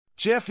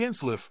Geoff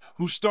Hinsliff,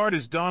 who starred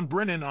as Don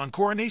Brennan on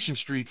Coronation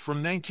Street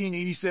from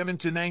 1987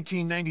 to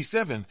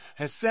 1997,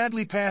 has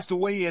sadly passed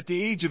away at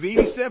the age of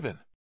 87.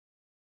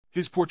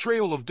 His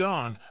portrayal of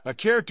Don, a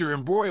character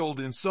embroiled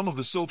in some of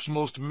the soap's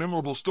most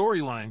memorable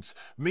storylines,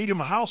 made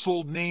him a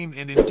household name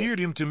and endeared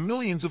him to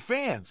millions of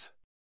fans.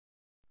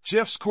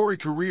 Geoff's Corrie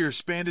career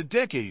spanned a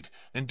decade,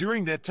 and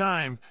during that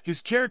time,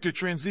 his character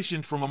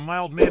transitioned from a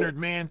mild-mannered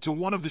man to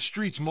one of the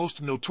street's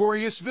most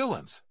notorious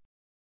villains.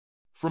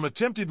 From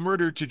attempted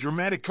murder to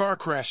dramatic car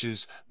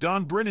crashes,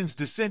 Don Brennan's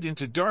descent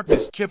into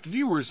darkness kept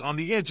viewers on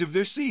the edge of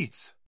their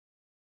seats.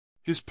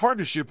 His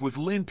partnership with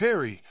Lynne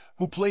Perry,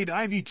 who played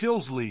Ivy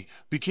Tilsley,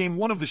 became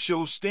one of the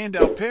show's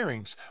standout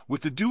pairings,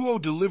 with the duo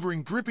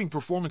delivering gripping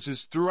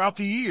performances throughout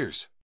the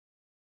years.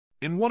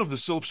 In one of the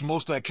soap's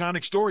most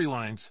iconic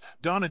storylines,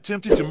 Don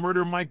attempted to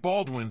murder Mike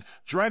Baldwin,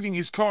 driving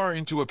his car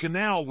into a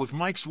canal with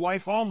Mike's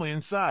wife Alma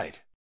inside.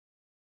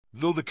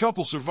 Though the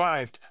couple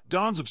survived,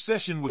 Don's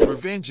obsession with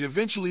revenge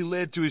eventually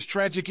led to his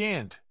tragic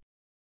end.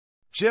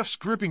 Geoff's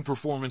gripping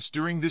performance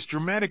during this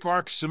dramatic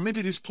arc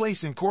cemented his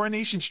place in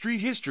Coronation Street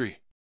history.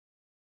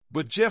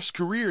 But Geoff's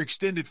career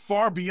extended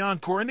far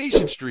beyond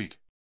Coronation Street.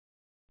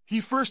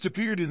 He first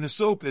appeared in the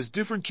soap as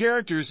different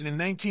characters in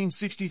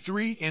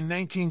 1963 and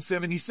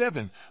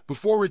 1977,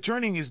 before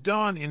returning as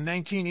Don in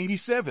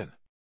 1987.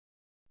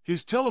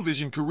 His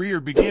television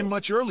career began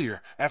much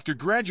earlier, after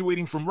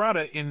graduating from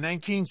RADA in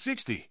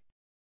 1960.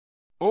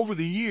 Over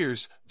the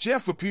years,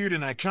 Geoff appeared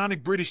in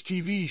iconic British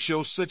TV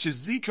shows such as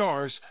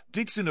Z-Cars,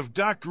 Dixon of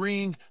Dock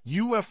Green,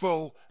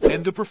 UFO,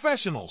 and The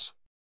Professionals.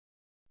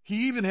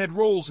 He even had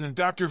roles in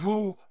Doctor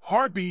Who,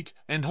 Heartbeat,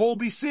 and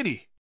Holby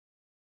City.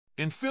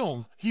 In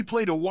film, he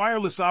played a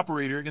wireless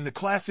operator in the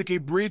classic A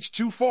Bridge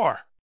Too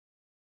Far.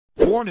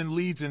 Born in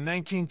Leeds in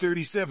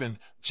 1937,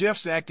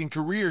 Geoff's acting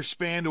career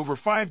spanned over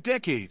 5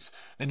 decades,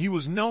 and he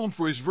was known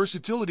for his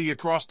versatility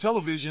across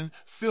television,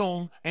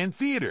 film, and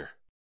theater.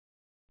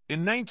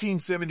 In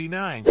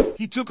 1979,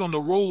 he took on the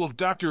role of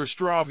Dr.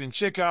 Ostrov in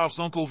Chekhov's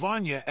Uncle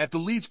Vanya at the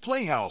Leeds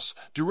Playhouse,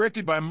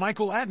 directed by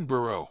Michael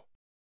Attenborough.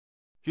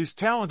 His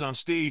talent on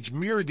stage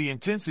mirrored the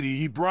intensity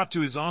he brought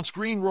to his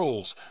on-screen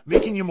roles,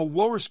 making him a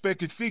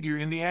well-respected figure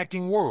in the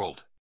acting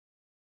world.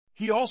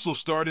 He also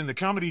starred in the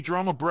comedy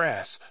drama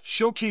Brass,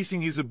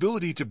 showcasing his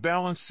ability to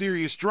balance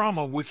serious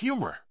drama with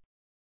humor.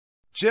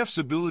 Geoff's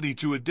ability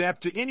to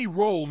adapt to any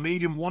role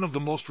made him one of the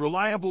most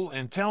reliable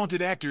and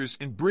talented actors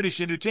in British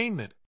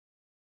entertainment.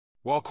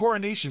 While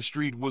Coronation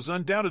Street was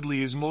undoubtedly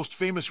his most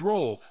famous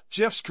role,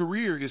 Geoff's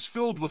career is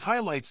filled with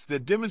highlights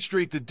that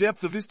demonstrate the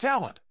depth of his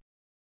talent.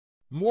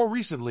 More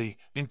recently,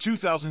 in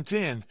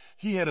 2010,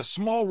 he had a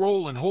small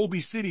role in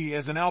Holby City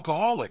as an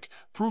alcoholic,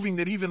 proving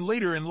that even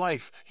later in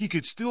life, he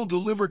could still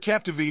deliver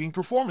captivating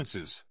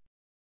performances.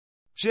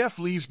 Geoff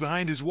leaves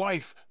behind his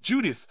wife,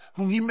 Judith,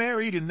 whom he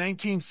married in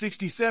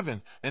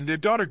 1967, and their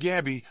daughter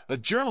Gabby, a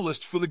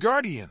journalist for The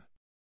Guardian.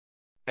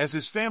 As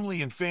his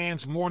family and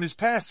fans mourn his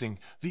passing,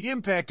 the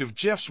impact of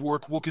Geoff's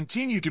work will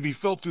continue to be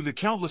felt through the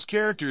countless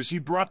characters he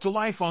brought to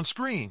life on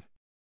screen.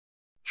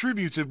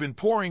 Tributes have been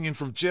pouring in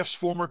from Geoff's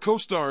former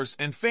co-stars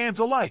and fans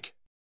alike.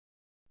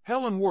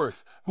 Helen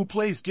Worth, who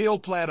plays Gail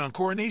Platt on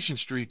Coronation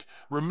Street,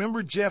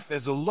 remembered Geoff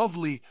as a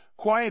lovely,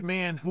 quiet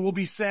man who will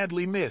be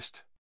sadly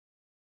missed.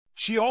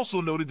 She also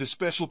noted the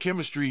special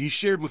chemistry he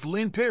shared with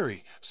Lynne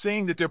Perry,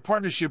 saying that their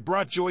partnership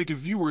brought joy to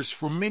viewers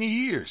for many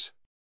years.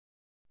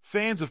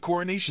 Fans of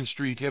Coronation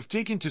Street have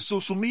taken to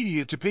social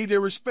media to pay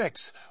their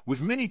respects,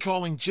 with many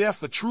calling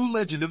Geoff a true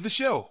legend of the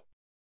show.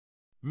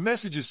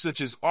 Messages such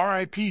as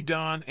R.I.P.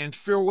 Don and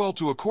Farewell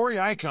to a Corrie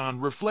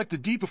icon reflect the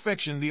deep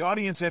affection the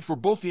audience had for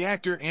both the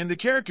actor and the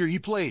character he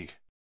played.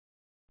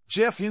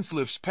 Geoff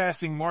Hinsliff's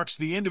passing marks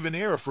the end of an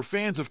era for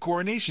fans of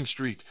Coronation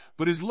Street,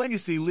 but his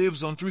legacy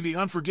lives on through the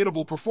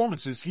unforgettable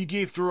performances he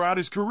gave throughout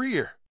his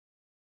career.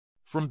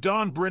 From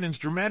Don Brennan's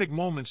dramatic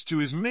moments to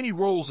his many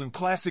roles in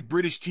classic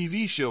British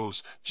TV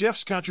shows,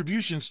 Geoff's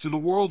contributions to the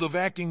world of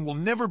acting will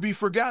never be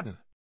forgotten.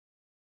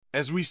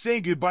 As we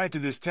say goodbye to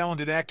this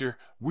talented actor,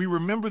 we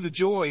remember the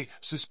joy,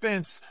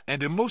 suspense,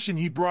 and emotion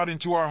he brought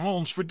into our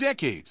homes for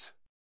decades.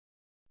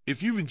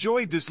 If you've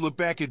enjoyed this look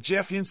back at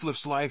Geoff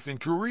Hinsliff's life and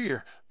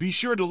career, be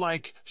sure to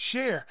like,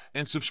 share,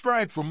 and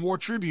subscribe for more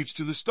tributes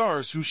to the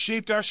stars who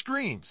shaped our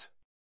screens.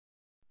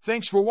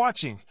 Thanks for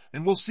watching,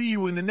 and we'll see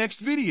you in the next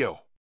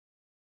video.